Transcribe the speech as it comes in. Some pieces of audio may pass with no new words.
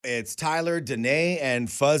It's Tyler, Danae, and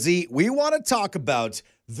Fuzzy. We want to talk about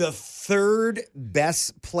the third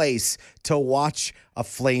best place to watch a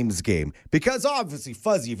Flames game. Because obviously,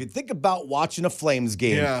 Fuzzy, if you think about watching a Flames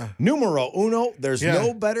game, numero uno, there's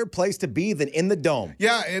no better place to be than in the Dome.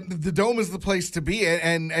 Yeah, the Dome is the place to be,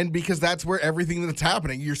 and because that's where everything that's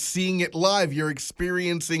happening. You're seeing it live. You're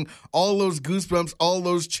experiencing all those goosebumps, all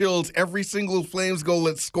those chills. Every single Flames goal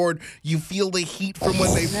that's scored, you feel the heat from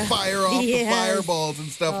when they fire off the fireballs and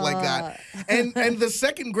stuff like that. And the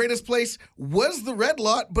second greatest place was the Red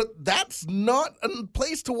Lot, but that's not a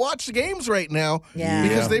place to watch the games right now.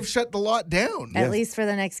 Because they've shut the lot down. At least for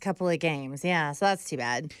the next couple of games. Yeah, so that's too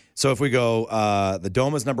bad. So if we go, the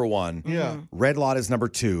Dome is number one. Red Lot is number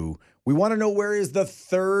two. We want to know where is the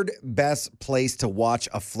third best place to watch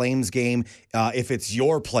a Flames game, if it's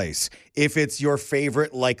your place, if it's your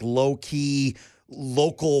favorite, like, low-key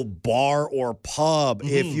local bar or pub,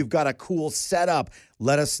 if you've got a cool setup,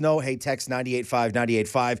 let us know. Hey, text 985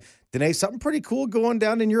 985. Danae, something pretty cool going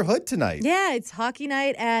down in your hood tonight. Yeah, it's hockey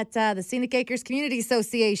night at the Scenic Acres Community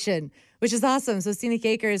Association, which is awesome. So Scenic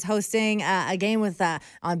Acres hosting a game with on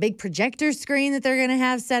a big projector screen that they're going to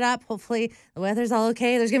have set up. Hopefully the weather's all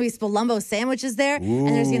okay. There's going to be Spalumbo sandwiches there, and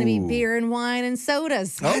there's going to be beer and wine and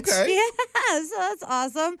sodas. Okay. Yeah, so that's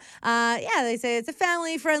awesome. They say it's a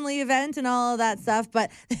family-friendly event and all of that stuff,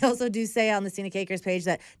 but they also do say on the Scenic Acres page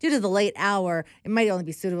that due to the late hour, it might only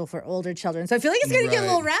be suitable for older children. So I feel like it's going to get a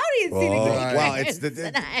little rowdy at Scenic Acres. Well,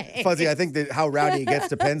 it's Fuzzy, I think that how rowdy it gets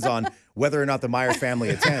depends on whether or not the Meyer family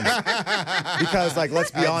attends. Because, like,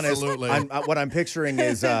 let's be honest, what I'm picturing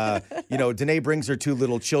is, Danae brings her two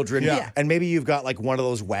little children, and maybe you've got, like, one of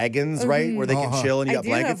those wagons, right, where they can chill and you got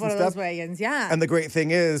blankets and stuff. I do have one of those wagons, And the great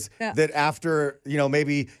thing is that after,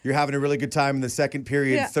 maybe you're having a really good time in the second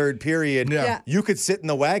period, third period, you could sit in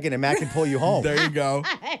the wagon and Matt can pull you home. There you go.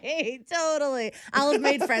 Hey, totally. I'll have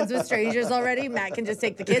made friends with strangers already. Matt can just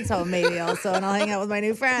take the kids home maybe also, and I'll hang out with my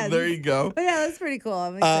new friends. There you go. But yeah, that's pretty cool.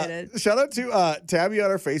 I'm excited. Shout out to Tammy on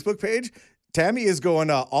our Facebook page. Tammy is going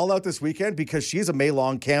all out this weekend because she's a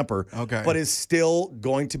May-long camper, but is still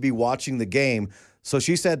going to be watching the game. So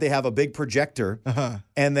she said they have a big projector,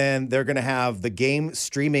 and then they're going to have the game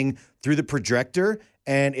streaming through the projector,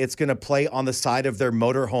 and it's going to play on the side of their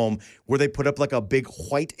motorhome where they put up like a big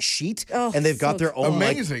white sheet, and they've got their own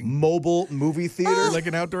like, mobile movie theater. Like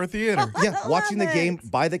an outdoor theater. Yeah, watching the game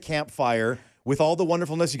by the campfire with all the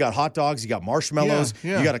wonderfulness. You got hot dogs, you got marshmallows,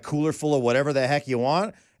 you got a cooler full of whatever the heck you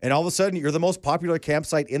want. And all of a sudden, you're the most popular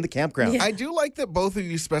campsite in the campground. I do like that both of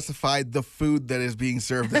you specified the food that is being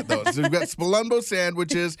served at those. So you've got Spalumbo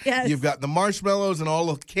sandwiches, you've got the marshmallows and all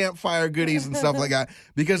the campfire goodies and stuff like that.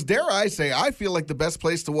 Because dare I say, I feel like the best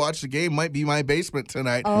place to watch the game might be my basement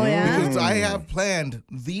tonight. Oh, yeah? Because I have planned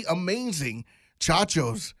the amazing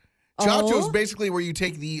Chachos. Chachos basically where you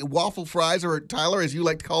take the waffle fries, or Tyler, as you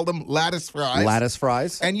like to call them, lattice fries. Lattice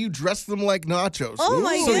fries. And you dress them like nachos. Oh,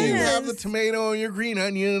 my goodness. So you have the tomato and your green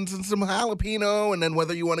onions and some jalapeno, and then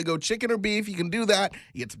whether you want to go chicken or beef, you can do that.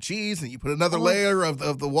 You get some cheese, and you put another layer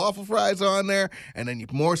of the waffle fries on there, and then you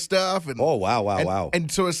put more stuff. And, wow.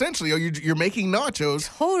 And so essentially, you're making nachos.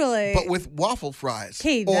 Totally. But with waffle fries.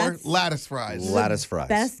 Or lattice fries. Lattice fries.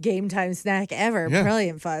 Best game time snack ever. Yeah.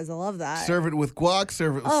 Brilliant fuzz. I love that. Serve it with guac,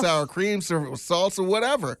 serve it with sour cream, serve it with salsa,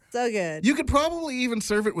 whatever. So good. You could probably even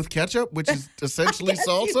serve it with ketchup, which is essentially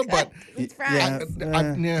salsa, but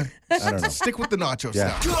stick with the nachos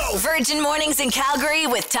now. Virgin Mornings in Calgary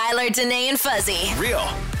with Tyler, Danae, and Fuzzy. Real,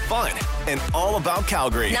 fun, and all about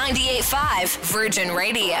Calgary. 98.5 Virgin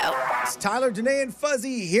Radio. It's Tyler, Danae, and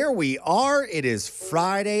Fuzzy. Here we are. It is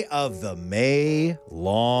Friday of the May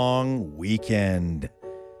long weekend.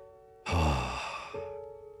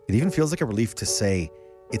 It even feels like a relief to say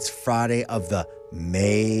it's Friday of the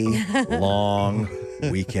May long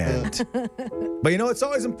weekend. But it's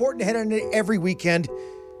always important to head into every weekend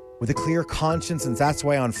with a clear conscience, and that's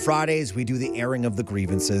why on Fridays we do the airing of the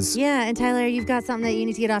grievances. Yeah, and Tyler, you've got something that you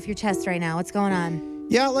need to get off your chest right now. What's going on?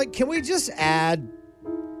 Yeah, can we just add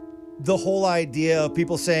the whole idea of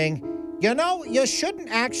people saying, you shouldn't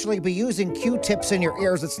actually be using Q-tips in your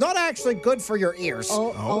ears. It's not actually good for your ears.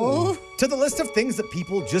 Oh. To the list of things that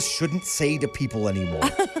people just shouldn't say to people anymore.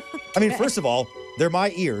 I mean, first of all, they're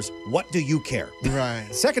my ears. What do you care? Right.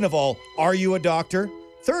 Second of all, are you a doctor?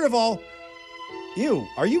 Third of all,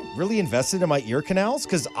 are you really invested in my ear canals?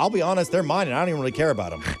 Because I'll be honest, they're mine and I don't even really care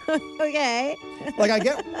about them. Okay. I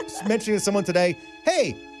get mentioning to someone today,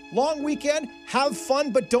 hey, long weekend, have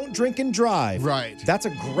fun, but don't drink and drive. Right. That's a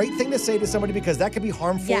great thing to say to somebody because that could be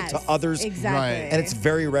harmful to others. Exactly. Right. And it's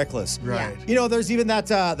very reckless. Right. There's even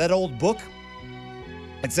that old book.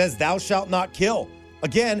 It says, thou shalt not kill.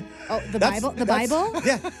 again. Oh, the Bible? The Bible?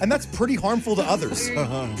 Yeah, and that's pretty harmful to others.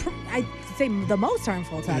 I'd say the most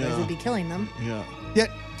harmful to others would be killing them. Yeah. Yet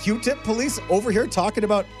Q-tip police over here talking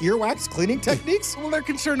about earwax cleaning techniques? Well, they're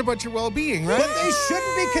concerned about your well-being, right? But they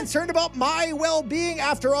shouldn't be concerned about my well-being.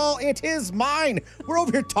 After all, it is mine. We're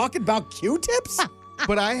over here talking about Q-tips?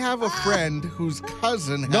 But I have a friend whose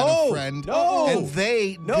cousin had a friend, and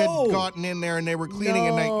they had gotten in there and they were cleaning,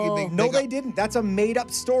 and they didn't. That's a made-up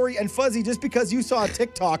story. And Fuzzy, just because you saw a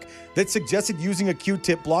TikTok that suggested using a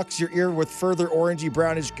Q-tip blocks your ear with further orangey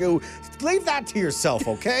brownish goo, leave that to yourself,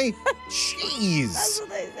 okay? Jeez. That's what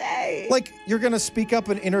they say. Like, you're going to speak up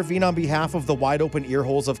and intervene on behalf of the wide-open ear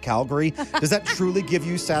holes of Calgary? Does that truly give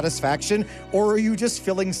you satisfaction? Or are you just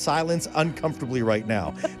filling silence uncomfortably right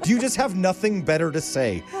now? Do you just have nothing better to say?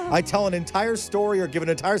 I tell an entire story or give an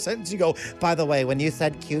entire sentence, you go, by the way, when you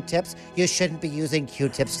said Q-tips, you shouldn't be using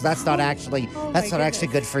Q-tips. That's not actually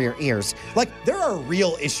good for your ears. Like, there are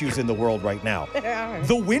real issues in the world right now. There are.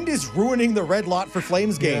 The wind is ruining the Red Lot for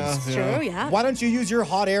Flames games. It's true, yeah. Why don't you use your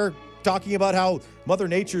hot air talking about how Mother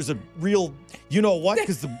Nature's a real you-know-what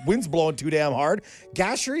because the wind's blowing too damn hard?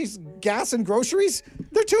 Gas and groceries,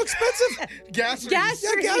 they're too expensive. Gasseries. Yeah,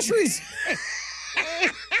 gasseries.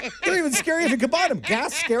 They're even scary if you combine them.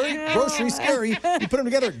 Gas scary, grocery scary. You put them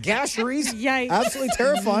together, gasheries. Yikes. Absolutely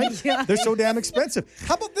terrifying. They're so damn expensive.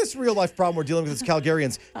 How about this real-life problem we're dealing with as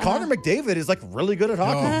Calgarians? Connor McDavid is like really good at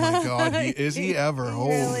hockey. Oh my God, is he ever?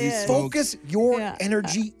 Holy smokes. Focus your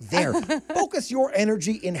energy there. Focus your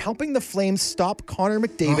energy in helping the Flames stop Connor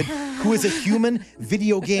McDavid, who is a human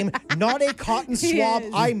video game, not a cotton swab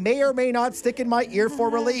I may or may not stick in my ear for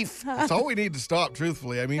relief. That's all we need to stop,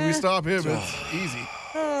 truthfully. I mean, we stop him, it's easy.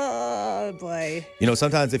 Oh, boy. You know,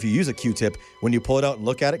 sometimes if you use a Q-tip, when you pull it out and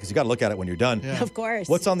look at it, because you got to look at it when you're done. Yeah. Of course.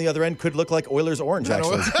 What's on the other end could look like Oilers orange,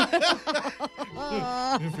 actually. If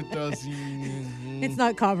it does. It's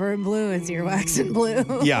not copper and blue, it's earwax and blue.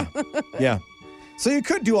 Yeah. So you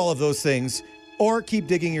could do all of those things, or keep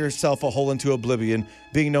digging yourself a hole into oblivion,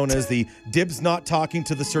 being known as the dibs not talking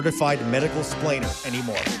to the certified medical splainer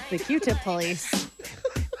anymore. The Q-tip police.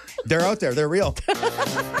 They're out there. They're real.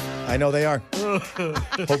 I know they are.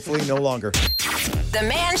 Hopefully no longer. The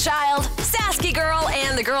man-child, Sasky girl,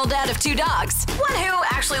 and the girl dad of 2 dogs. One who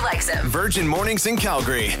actually likes him. Virgin Mornings in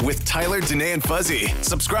Calgary with Tyler, Danae, and Fuzzy.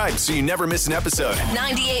 Subscribe so you never miss an episode.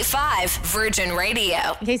 98.5 Virgin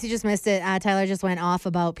Radio. In case you just missed it, Tyler just went off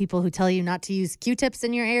about people who tell you not to use Q-tips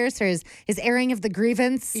in your ears for his airing of the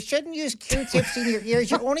grievance. You shouldn't use Q-tips in your ears.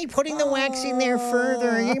 You're only putting the wax in there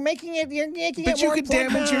further. You're making it But you could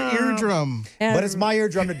damage your eardrum. But it's my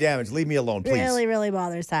eardrum to damage. Leave me alone, please. Really, really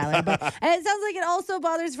bothers Tyler. But it sounds like it also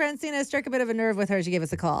bothers Francina. It struck a bit of a nerve with her. She gave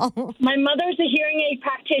us a call. My mother's a hearing aid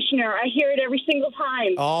practitioner. I hear it every single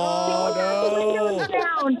time. Oh, no.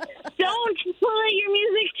 Down. Don't pull your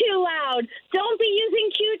music too loud. Don't be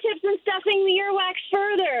using Q-tips and stuffing the earwax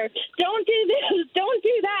further. Don't do this. Don't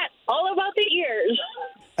do that. All about the ears.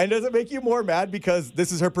 And does it make you more mad because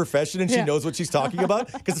this is her profession and she knows what she's talking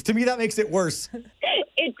about? Because to me, that makes it worse.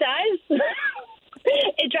 It does.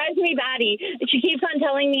 It drives me batty. She keeps on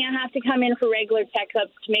telling me I have to come in for regular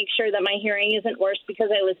checkups to make sure that my hearing isn't worse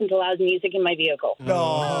because I listen to loud music in my vehicle.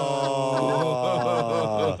 Oh.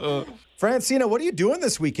 Francina, what are you doing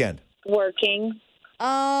this weekend? Working.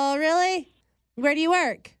 Oh, really? Where do you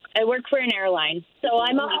work? I work for an airline. So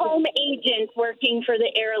I'm a home agent working for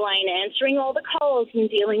the airline, answering all the calls and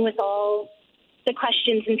dealing with all the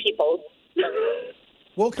questions and people.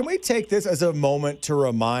 Well, can we take this as a moment to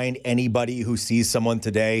remind anybody who sees someone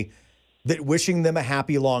today that wishing them a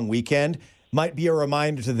happy long weekend might be a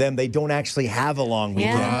reminder to them they don't actually have a long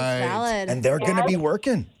weekend. Yeah, valid. And they're going to be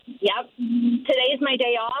working. Yep. Today's my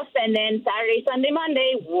day off, and then Saturday, Sunday,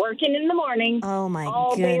 Monday, working in the morning. Oh, my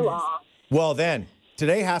all goodness. day long. Well, then,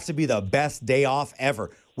 today has to be the best day off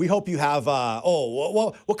ever. We hope you have,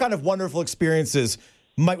 what kind of wonderful experiences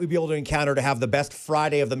might we be able to encounter to have the best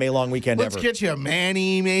Friday of the May long weekend Let's ever? get you a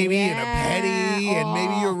Manny maybe and a Petty, and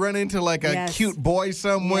maybe you'll run into like a cute boy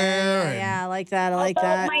somewhere. Yeah, I like that. I like About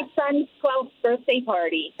that. my son's 12th birthday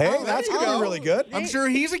party. Hey, that's going to be really good. I'm sure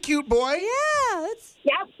he's a cute boy. Yeah, that's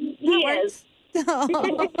Yep, he is.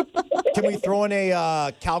 Can we throw in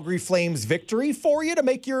a Calgary Flames victory for you to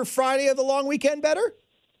make your Friday of the long weekend better?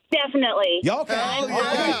 Definitely. Yeah, okay. Hell I'm a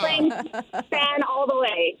yeah. Flames fan all the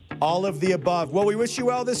way. All of the above. Well, we wish you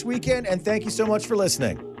well this weekend, and thank you so much for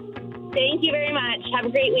listening. Thank you very much. Have a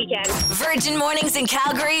great weekend. Virgin Mornings in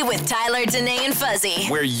Calgary with Tyler, Danae, and Fuzzy.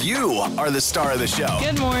 Where you are the star of the show.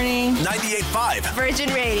 Good morning. 98.5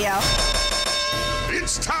 Virgin Radio.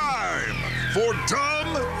 It's time for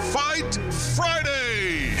Dumb Fight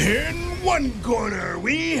Friday. In one corner,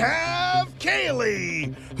 we have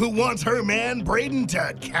Kaylee, who wants her man Braden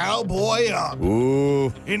to cowboy up.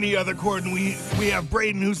 Ooh. In the other chord, we have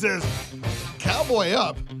Braden who says, cowboy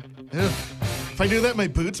up? Ugh. If I do that, my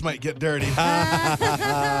boots might get dirty.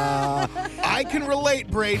 I can relate,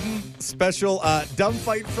 Braden. Special Dumb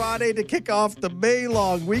Fight Friday to kick off the May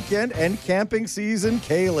long weekend and camping season,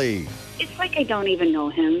 Kaylee. It's like I don't even know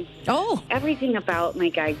him. Oh. Everything about my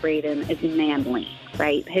guy Braden is manly,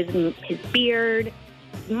 right? His beard,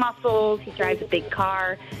 his muscles, he drives a big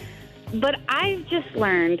car. But I've just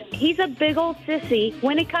learned he's a big old sissy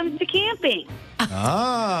when it comes to camping.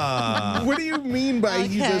 Ah. What do you mean by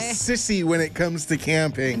he's a sissy when it comes to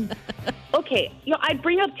camping? Okay, I'd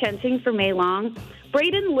bring up tenting for May long.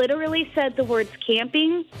 Braden literally said the words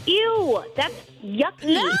camping. Ew, that's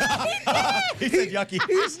yucky. He said yucky.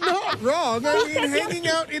 He's not wrong. I mean, hanging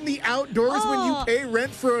out in the outdoors when you pay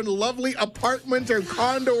rent for a lovely apartment or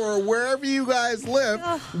condo or wherever you guys live,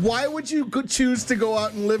 why would you choose to go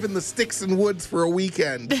out and live in the sticks and woods for a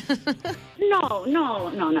weekend? No.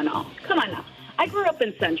 Come on now. I grew up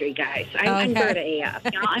in Sundry, guys. I'm Berta AF.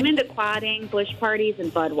 I'm into quadding, bush parties,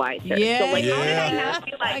 and Budweiser. Yeah. So, how did I not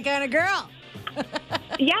realize? That kind of girl.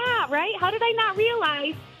 Yeah, right? How did I not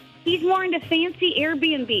realize he's more into fancy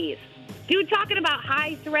Airbnbs? Dude talking about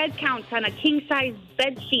high thread counts on a king-size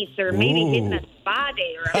bed sheets or maybe hitting a spa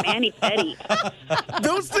day or a mani-pedi.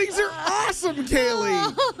 Those things are awesome,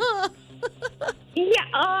 Kaylee.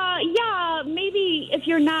 Yeah, maybe if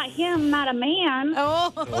you're not him, not a man.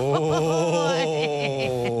 Oh.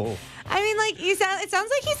 I mean, like, it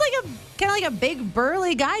sounds like he's like kind of like a big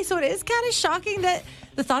burly guy, so it is kind of shocking that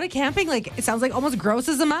the thought of camping, like, it sounds like almost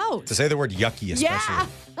grosses him out. To say the word yucky, especially.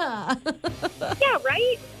 Yeah. Yeah,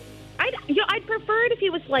 right? I'd prefer it if he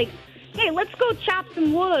was like, hey, let's go chop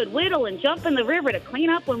some wood, whittle, and jump in the river to clean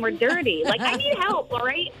up when we're dirty. Like, I need help, all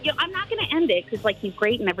right? I'm not going to end it because, like, he's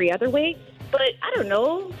great in every other way. But I don't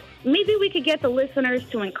know. Maybe we could get the listeners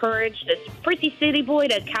to encourage this pretty city boy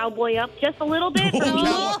to cowboy up just a little bit. For me.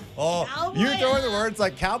 Oh, you're throwing the words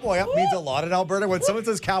like cowboy up means a lot in Alberta. When someone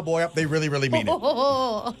says cowboy up, they really, really mean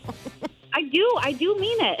it. I do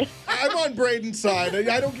mean it. I'm on Braden's side.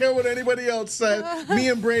 I don't care what anybody else says. Me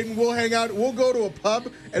and Braden, we'll hang out. We'll go to a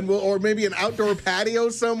pub or maybe an outdoor patio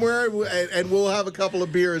somewhere, and we'll have a couple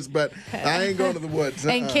of beers. But I ain't going to the woods.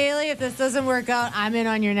 And Kaylee, if this doesn't work out, I'm in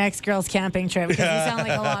on your next girls' camping trip because you sound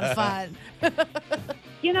like a lot of fun.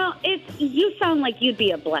 You sound like you'd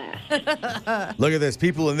be a blast. Look at this.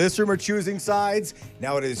 People in this room are choosing sides.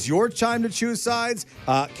 Now it is your time to choose sides.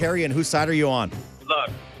 Carrie, and whose side are you on? Look,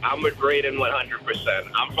 I'm with Braden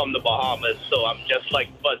 100%. I'm from the Bahamas, so I'm just like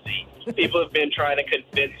Fuzzy. People have been trying to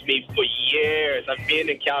convince me for years. I've been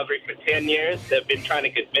in Calgary for 10 years. They've been trying to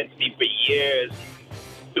convince me for years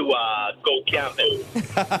to go camping.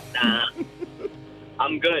 Nah,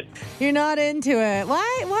 I'm good. You're not into it.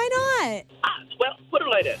 Why not? Well, put it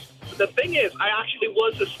like this. The thing is, I actually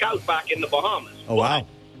was a scout back in the Bahamas. Oh, wow.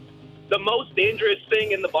 The most dangerous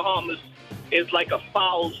thing in the Bahamas is like a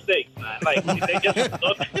foul snake, man. Like they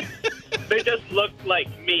just look like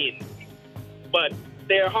mean, but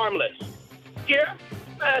they're harmless. Here,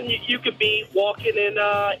 man, you could be walking in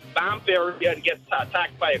Banff area and get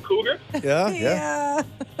attacked by a cougar. Yeah.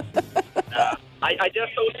 I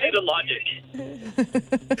just don't see the logic.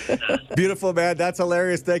 Beautiful, man. That's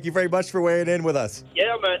hilarious. Thank you very much for weighing in with us.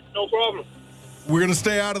 Yeah, man. No problem. We're going to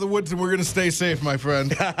stay out of the woods and we're going to stay safe, my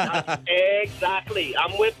friend. Exactly.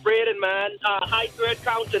 I'm with Braden, man. High thread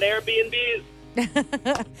counts and Airbnbs.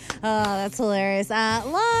 Oh, that's hilarious. A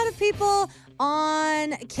lot of people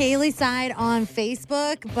on Kaylee's side on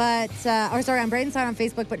Facebook, on Braden's side on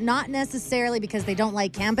Facebook, but not necessarily because they don't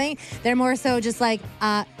like camping. They're more so just like,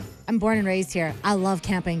 I'm born and raised here. I love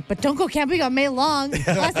camping, but don't go camping on May long.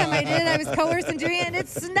 Last time I did, I was coerced into doing it, and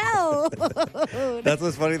it's snow. That's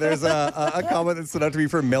what's funny. There's a comment that stood out to me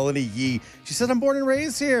from Melanie Yee. She said, I'm born and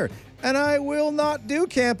raised here, and I will not do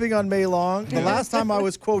camping on May long. The last time I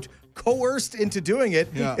was, quote, coerced into doing it,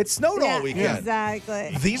 it snowed all weekend.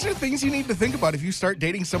 Exactly. These are things you need to think about if you start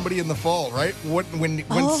dating somebody in the fall, right? When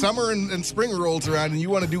summer and spring rolls around and you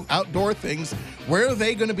want to do outdoor things, where are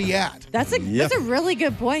they going to be at? That's a really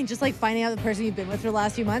good point. Just like finding out the person you've been with for the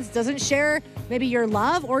last few months doesn't share maybe your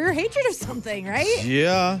love or your hatred of something, right?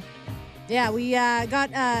 Yeah. Yeah, we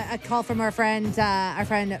got a call from our friend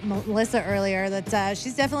Melissa earlier that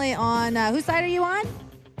she's definitely on. Whose side are you on?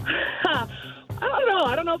 I don't know.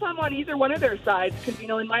 I don't know if I'm on either one of their sides because,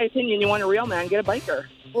 in my opinion, you want a real man, get a biker.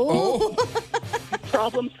 Oh.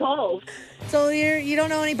 Problem solved. So you don't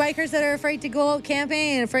know any bikers that are afraid to go out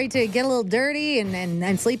camping and afraid to get a little dirty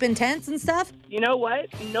and sleep in tents and stuff? You know what?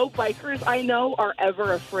 No bikers I know are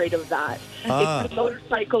ever afraid of that. It's the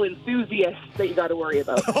motorcycle enthusiasts that you got to worry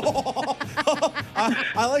about.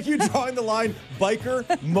 I like you drawing the line,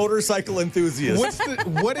 biker, motorcycle enthusiast.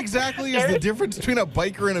 What exactly is the difference between a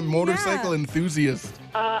biker and a motorcycle enthusiast?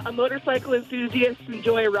 A motorcycle enthusiast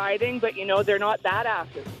enjoy riding, but they're not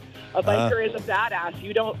badasses. A biker is a badass.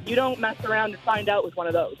 You don't mess around and find out with one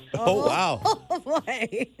of those. Oh, wow. Oh,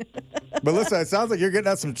 boy. But listen, it sounds like you're getting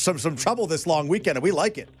us some trouble this long weekend, and we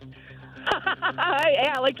like it.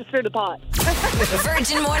 Yeah, I like to stir the pot.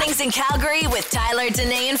 Virgin Mornings in Calgary with Tyler,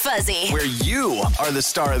 Danae, and Fuzzy. Where you are the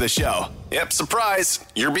star of the show. Yep, surprise.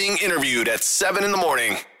 You're being interviewed at 7 in the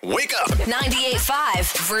morning. Wake up.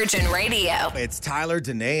 98.5 Virgin Radio. It's Tyler,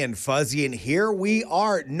 Danae, and Fuzzy, and here we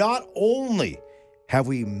are. Not only have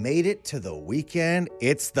we made it to the weekend,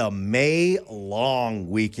 it's the May long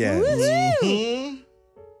weekend. Woohoo!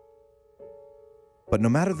 But no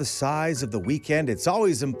matter the size of the weekend, it's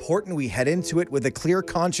always important we head into it with a clear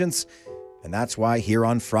conscience. And that's why here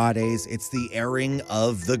on Fridays, it's the airing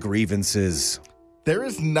of the grievances. There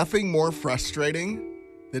is nothing more frustrating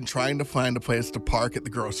than trying to find a place to park at the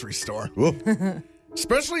grocery store.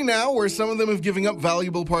 Especially now where some of them have given up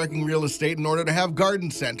valuable parking real estate in order to have garden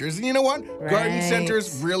centers. And you know what? Right. Garden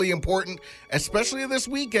centers really important, especially this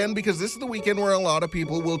weekend, because this is the weekend where a lot of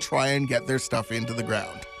people will try and get their stuff into the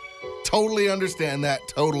ground. Totally understand that.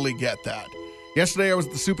 Totally get that. Yesterday I was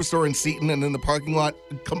at the Superstore in Seaton, and in the parking lot,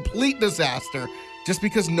 complete disaster just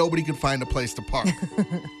because nobody could find a place to park.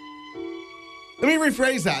 Let me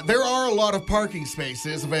rephrase that. There are a lot of parking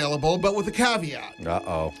spaces available, but with a caveat.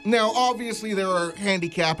 Uh-oh. Now, obviously, there are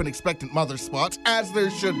handicap and expectant mother spots, as there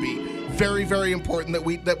should be. Very, very important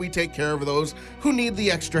that we take care of those who need the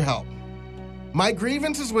extra help. My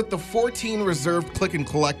grievance is with the 14 reserved click and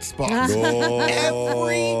collect spots.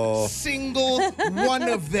 Every single one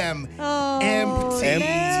of them empty.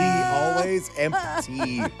 Empty, always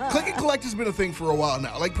empty. Click and collect has been a thing for a while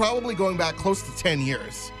now, like probably going back close to 10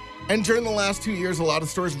 years. And during the last 2 years, a lot of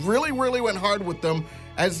stores really, really went hard with them,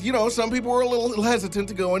 as, some people were a little hesitant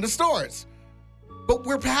to go into stores. But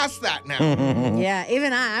we're past that now. Yeah,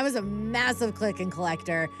 even I was a massive click and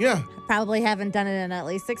collector. Yeah. Probably haven't done it in at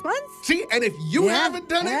least 6 months. See, and if you haven't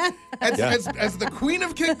done it, as the queen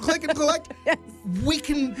of click and collect, we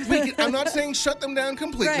can, I'm not saying shut them down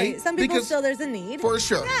completely. Right. Some people still, there's a need. For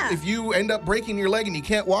sure. Yeah. If you end up breaking your leg and you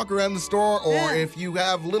can't walk around the store, or if you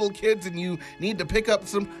have little kids and you need to pick up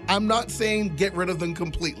some, I'm not saying get rid of them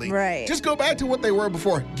completely. Right. Just go back to what they were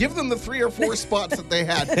before. Give them the 3 or 4 spots that they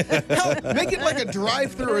had. Hell, make it like a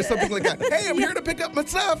drive-through or something like that. Hey, I'm here to pick up my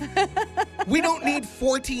stuff. We don't need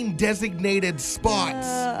 14 designated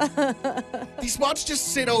spots. These spots just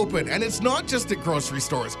sit open, and it's not just at grocery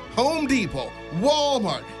stores. Home Depot,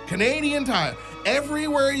 Walmart, Canadian Tire.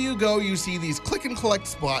 Everywhere you go, you see these click and collect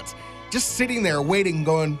spots just sitting there waiting,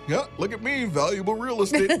 going, yeah, look at me, valuable real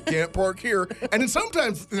estate, can't park here. And then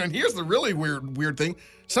sometimes, and here's the really weird thing,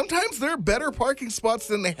 sometimes they're better parking spots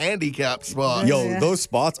than the handicap spots. Yo, those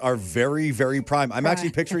spots are very, very prime. I'm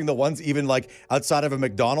actually picturing the ones even like outside of a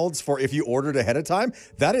McDonald's for if you ordered ahead of time.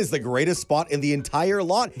 That is the greatest spot in the entire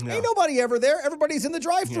lot. Yeah. Ain't nobody ever there. Everybody's in the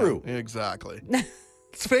drive-thru. Yeah, exactly.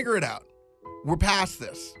 Let's figure it out. We're past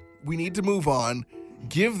this. We need to move on.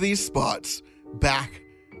 Give these spots back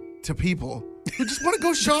to people who just want to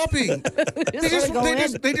go shopping.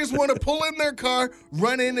 They just want to pull in their car,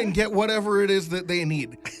 run in, and get whatever it is that they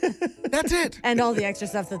need. That's it. And all the extra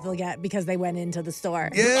stuff that they'll get because they went into the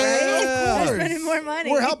store. Yeah. They're spending more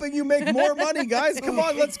money. We're helping you make more money, guys. Come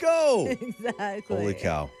on, let's go. Exactly. Holy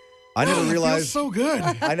cow. I never realized. It feels so good.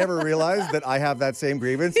 I never realized that I have that same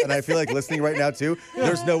grievance, and I feel like listening right now too.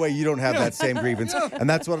 There's no way you don't have that same grievance, and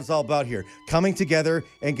that's what it's all about here: coming together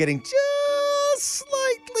and getting just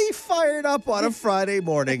slightly fired up on a Friday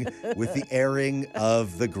morning with the airing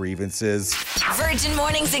of the grievances. Virgin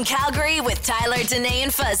Mornings in Calgary with Tyler, Danae,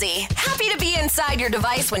 and Fuzzy. Happy to be inside your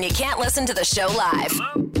device when you can't listen to the show live.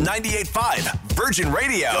 98.5 Virgin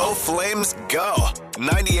Radio. Go Flames, go.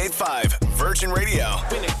 98.5 Virgin Radio.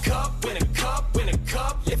 Win a cup, win a cup, win a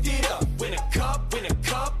cup, lift it up. Win a cup, win a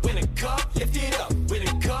cup, win a cup, lift it up. Win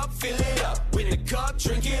a cup, fill it up. Win a cup,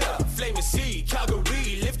 drink it up. Flame and Sea,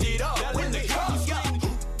 Calgary, lift it up. Win the cup.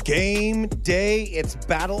 Game day. It's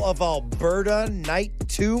Battle of Alberta, night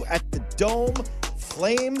 2 at the Dome.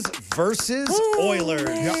 Flames versus Oilers.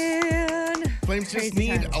 Man. Flames just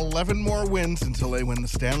need 11 more wins until they win the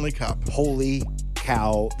Stanley Cup. Holy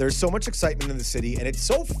cow. There's so much excitement in the city, and it's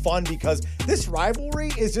so fun because this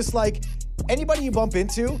rivalry is just like anybody you bump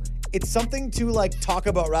into, it's something to like talk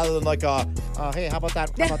about rather than like hey, how about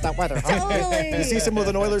that weather? Huh? Totally. You see someone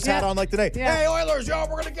with an Oilers hat on like today. Yeah. Hey, Oilers, yo,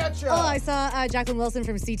 we're gonna get you. Oh, I saw Jacqueline Wilson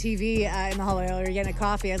from CTV in the hallway earlier getting a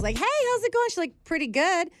coffee. I was like, hey, how's it going? She's like, pretty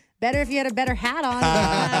good. Better if you had a better hat on.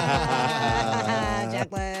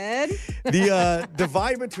 Jacqueline. The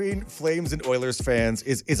divide between Flames and Oilers fans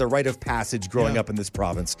is a rite of passage growing up in this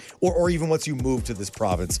province, or even once you move to this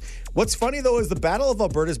province. What's funny, though, is the Battle of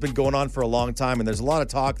Alberta has been going on for a long time, and there's a lot of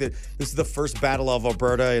talk that this is the first Battle of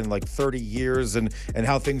Alberta in like 30 years and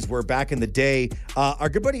how things were back in the day. Our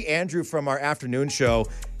good buddy Andrew from our afternoon show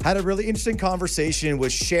had a really interesting conversation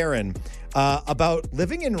with Sharon about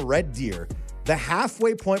living in Red Deer, the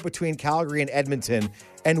halfway point between Calgary and Edmonton,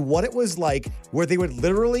 and what it was like where they would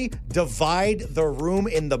literally divide the room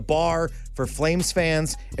in the bar for Flames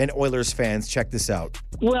fans and Oilers fans. Check this out.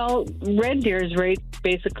 Well, Red Deer is right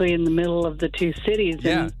basically in the middle of the two cities.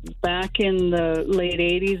 Yeah. And back in the late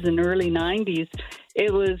 80s and early 90s,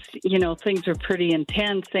 it was, things were pretty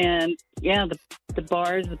intense. And yeah, the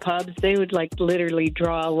bars, the pubs, they would like literally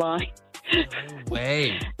draw a line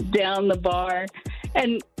down the bar.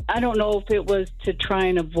 And I don't know if it was to try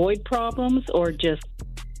and avoid problems or just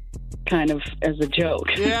kind of as a joke.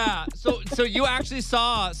 Yeah. So you actually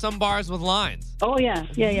saw some bars with lines. Oh yeah.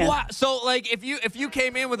 Wow. So like if you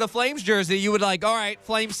came in with a Flames jersey, you would like, all right,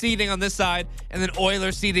 Flames seating on this side and then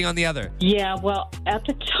Oilers seating on the other. Yeah, well, at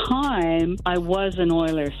the time I was an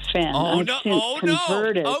Oilers fan. I've since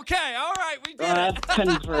converted. No. Okay, all right, we get it. I've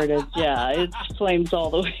converted, yeah. It's Flames all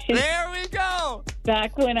the way. There we go.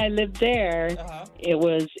 Back when I lived there, it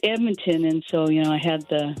was Edmonton, and so I had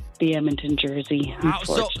the Edmonton jersey.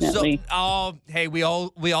 Unfortunately, hey, we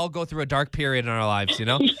all go through a dark period in our lives,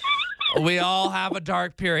 We all have a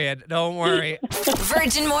dark period. Don't worry.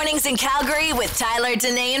 Virgin Mornings in Calgary with Tyler,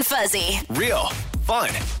 Danae, and Fuzzy. Real, fun,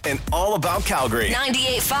 and all about Calgary.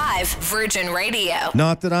 98.5 Virgin Radio.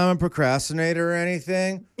 Not that I'm a procrastinator or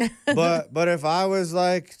anything, but if I was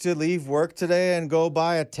like to leave work today and go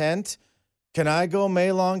buy a tent, can I go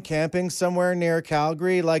Maylong camping somewhere near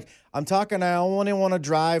Calgary? Like, I'm talking, I only want to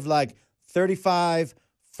drive like 45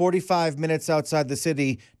 minutes outside the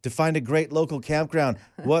city to find a great local campground.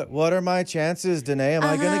 What are my chances, Danae? Am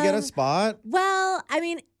I going to get a spot? Well, I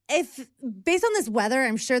mean, if based on this weather,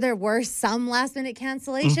 I'm sure there were some last minute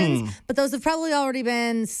cancellations, but those have probably already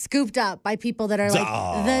been scooped up by people that are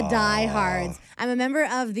like the diehards. I'm a member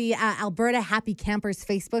of the Alberta Happy Campers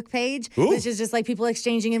Facebook page, which is just like people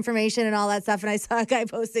exchanging information and all that stuff. And I saw a guy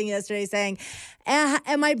posting yesterday saying,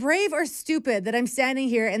 am I brave or stupid that I'm standing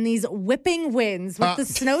here in these whipping winds with the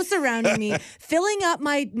snow surrounding me, filling up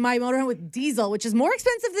my motorhome with diesel, which is more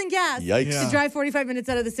expensive than gas, to drive 45 minutes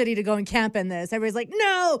out of the city to go and camp in this? Everybody's like,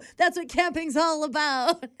 no, that's what camping's all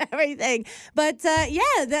about, everything. But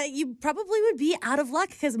that you probably would be out of luck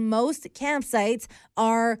because most campsites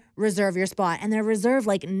are reserve your spot, and they're reserved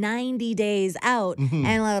like 90 days out.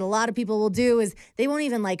 And what a lot of people will do is they won't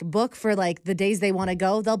even like book for like the days they want to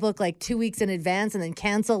go. They'll book like 2 weeks in advance and then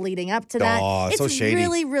cancel leading up to that. It's so shady.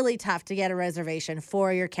 Really, really tough to get a reservation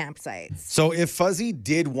for your campsites. So if Fuzzy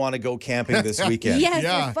did want to go camping this weekend.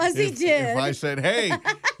 Yes, if Fuzzy did. If I said, hey,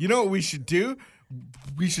 you know what we should do?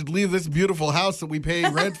 We should leave this beautiful house that we pay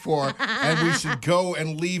rent for, and we should go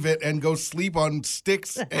and leave it and go sleep on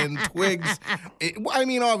sticks and twigs.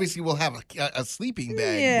 Obviously, we'll have a sleeping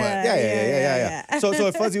bag. Yeah. So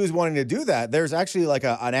if Fuzzy was wanting to do that, there's actually like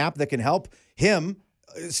an app that can help him,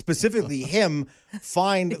 specifically him,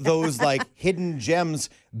 find those like hidden gems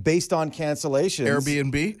based on cancellations.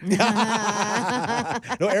 Airbnb?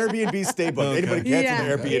 No, Airbnb stay booked. Anybody cancel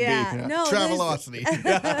the Airbnb. Yeah. No,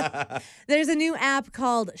 Travelocity. There's a new app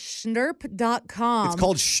called Schnurp.com. It's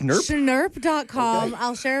called Schnurp? Schnurp.com. Okay.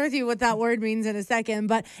 I'll share with you what that word means in a second,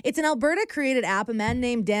 but it's an Alberta-created app. A man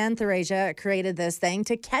named Dan Thurasia created this thing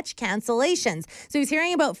to catch cancellations. So he's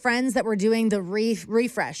hearing about friends that were doing the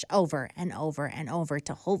refresh over and over and over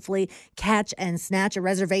to hopefully catch and snatch a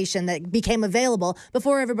reservation that became available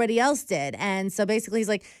before everybody else did. And so basically he's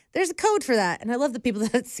like, there's a code for that. And I love the people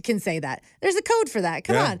that can say that. There's a code for that.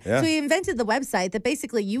 Come on. Yeah. So he invented the website that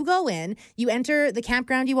basically you go in, you enter the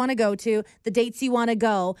campground you want to go to, the dates you want to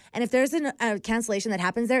go, and if there's a cancellation that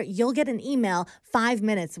happens there, you'll get an email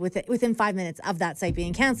within 5 minutes of that site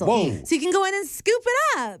being canceled. Whoa. So you can go in and scoop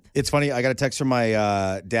it up. It's funny. I got a text from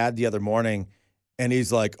my dad the other morning, and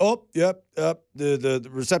he's like, oh, yep, the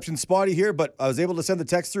reception spotty here, but I was able to send the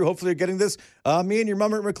text through. Hopefully you're getting this. Me and your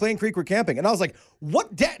mom at McLean Creek were camping. And I was like,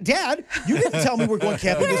 what? Dad, you didn't tell me we're going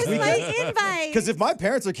camping this weekend. Where's my invite? Because if my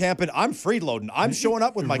parents are camping, I'm freeloading. I'm showing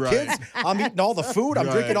up with my kids. I'm eating all the food. I'm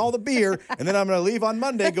drinking all the beer. And then I'm going to leave on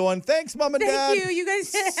Monday going, thanks, Mom and Dad. Thank you. You guys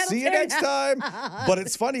see you next time. But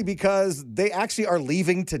it's funny because they actually are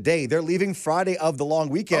leaving today. They're leaving Friday of the long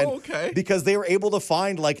weekend because they were able to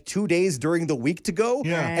find like 2 days during the week to go.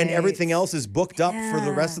 Yeah. And everything else is booked up for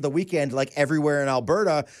the rest of the weekend, like everywhere in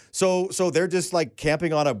Alberta. So they're just like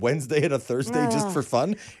camping on a Wednesday and a Thursday just for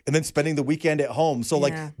fun and then spending the weekend at home. So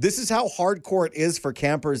like this is how hardcore it is for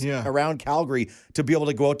campers around Calgary to be able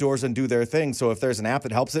to go outdoors and do their thing. So if there's an app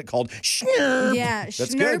that helps it called Schnurp. Yeah,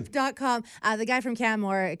 that's good. Schnurp.com. The guy from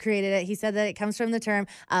Canmore created it. He said that it comes from the term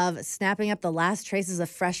of snapping up the last traces of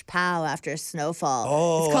fresh pow after a snowfall.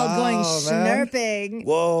 Oh, it's called going man. schnurping.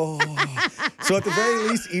 Whoa. So at the very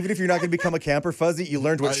least, even if you're not going to become a camper, Fuzzy, you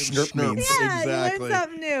learned what schnurp means. Yeah, you learned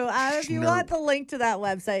something new. If you want the link to that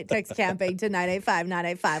website, text camping to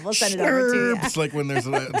 985-985. We'll send it over to you. It's like when there's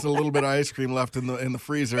a little bit of ice cream left in the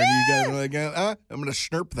freezer, and you guys are like, I'm going to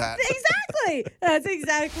schnurp that. Exactly. That's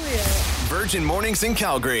exactly it. Virgin Mornings in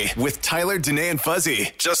Calgary with Tyler, Danae, and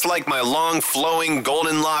Fuzzy. Just like my long, flowing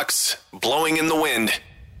golden locks blowing in the wind.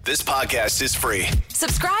 This podcast is free.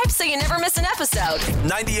 Subscribe so you never miss an episode.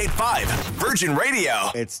 98.5 Virgin Radio.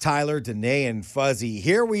 It's Tyler, Danae, and Fuzzy.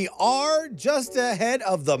 Here we are just ahead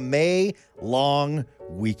of the May long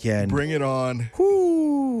weekend. Bring it on.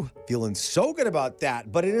 Whoo! Feeling so good about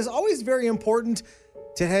that. But it is always very important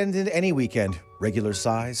to head into any weekend. Regular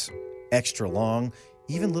size, extra long,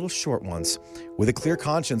 even little short ones, with a clear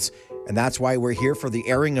conscience. And that's why we're here for the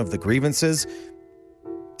airing of the grievances.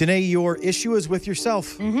 Danae, your issue is with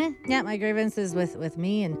yourself. Mm-hmm. Yeah, my grievance is with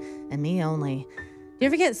me and me only. Do you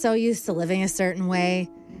ever get so used to living a certain way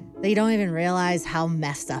that you don't even realize how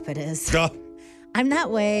messed up it is? I'm that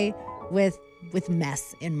way with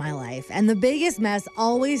mess in my life. And the biggest mess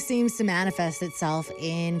always seems to manifest itself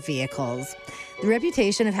in vehicles. The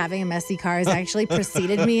reputation of having a messy car has actually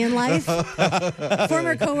preceded me in life.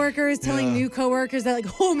 Former coworkers telling new coworkers that, like,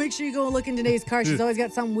 oh, make sure you go and look in Danae's car. She's always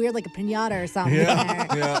got something weird, like a pinata or something in there.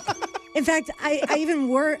 Yeah. In fact, I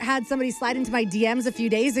even had somebody slide into my DMs a few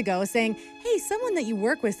days ago saying, hey, someone that you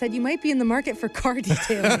work with said you might be in the market for car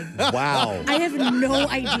detailing. Wow. I have no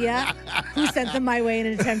idea who sent them my way in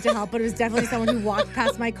an attempt to help, but it was definitely someone who walked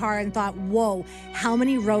past my car and thought, whoa, how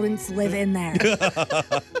many rodents live in there?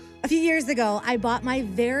 A few years ago, I bought my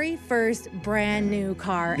very first brand new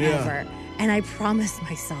car ever. And I promised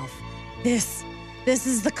myself, this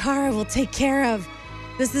is the car I will take care of.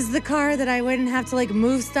 This is the car that I wouldn't have to like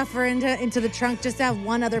move stuff into the trunk just to have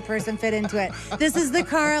one other person fit into it. This is the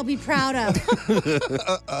car I'll be proud of.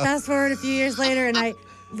 Fast forward a few years later, and I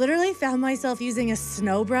literally found myself using a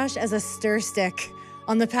snow brush as a stir stick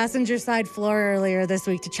on the passenger side floor earlier this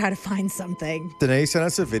week to try to find something. Danae sent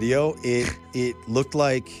us a video. It looked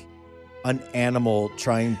like an animal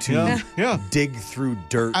trying to dig through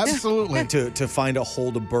dirt. Absolutely. to find a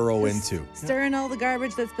hole to burrow into. Stirring all the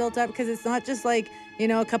garbage that's built up, because it's not just like,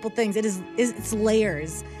 a couple things. It's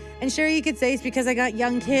layers. And sure, you could say it's because I got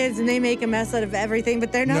young kids and they make a mess out of everything,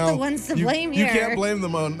 but they're not the ones to blame here. You can't blame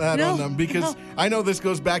them on them because I know this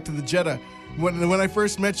goes back to the Jetta. When I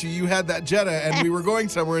first met you, you had that Jetta, and we were going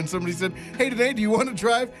somewhere, and somebody said, hey, Danae, do you want to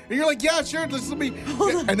drive? And you're like, yeah, sure, let me.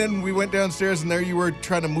 And then we went downstairs, and there you were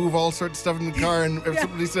trying to move all sorts of stuff in the car, and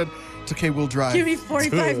somebody said, it's okay, we'll drive. Give me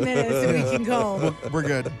 45 minutes and we can go. We're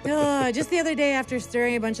good. Just the other day, after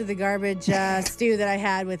stirring a bunch of the garbage stew that I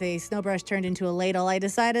had with a snow brush turned into a ladle, I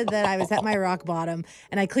decided that I was at my rock bottom,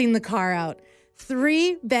 and I cleaned the car out.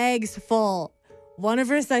 3 bags full. 1 of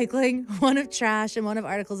recycling, 1 of trash, and 1 of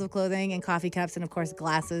articles of clothing and coffee cups, and of course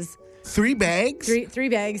glasses. 3 bags? 3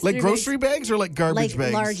 bags. Like grocery bags or like garbage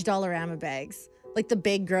bags? Like large Dollarama bags. Like the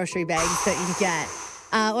big grocery bags that you get.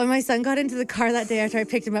 When my son got into the car that day after I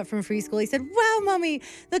picked him up from preschool, he said, wow, Mommy,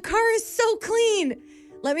 the car is so clean.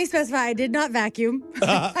 Let me specify, I did not vacuum.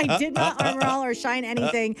 I did not Armor All or shine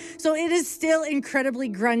anything. So it is still incredibly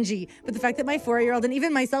grungy. But the fact that my 4-year-old and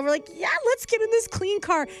even myself were like, yeah, let's get in this clean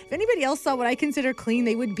car. If anybody else saw what I consider clean,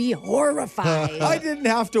 they would be horrified. I didn't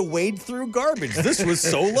have to wade through garbage. This was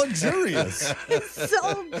so luxurious. It's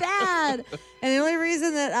so bad. And the only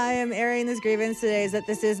reason that I am airing this grievance today is that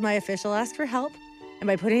this is my official ask for help. And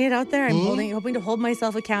by putting it out there, I'm hoping to hold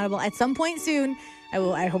myself accountable. At some point soon,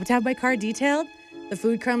 I hope to have my car detailed, the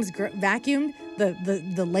food crumbs vacuumed,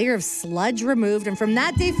 the layer of sludge removed, and from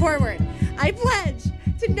that day forward, I pledge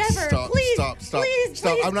to never. Stop! Please, Stop! Please,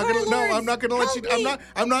 I'm not gonna. No, I'm not gonna let you. Help me.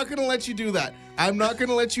 I'm not gonna let you do that. I'm not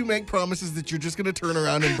gonna let you make promises that you're just gonna turn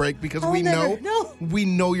around and break because we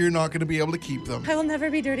know you're not gonna be able to keep them. I will never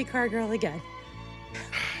be dirty car girl again.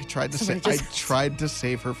 I tried to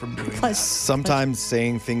save her from doing that. Sometimes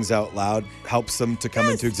saying things out loud helps them to come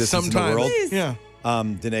into existence in the world. Please. Yeah.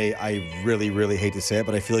 Danae, I really, really hate to say it,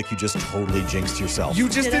 but I feel like you just totally jinxed yourself. You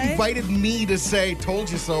just Did I? invited me to say, told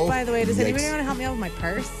you so. By the way, does anybody Yikes. want to help me out with my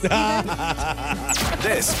purse?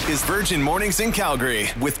 This is Virgin Mornings in Calgary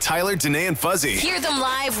with Tyler, Danae, and Fuzzy. Hear them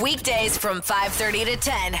live weekdays from 5:30 to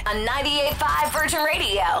 10 on 98.5 Virgin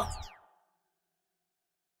Radio.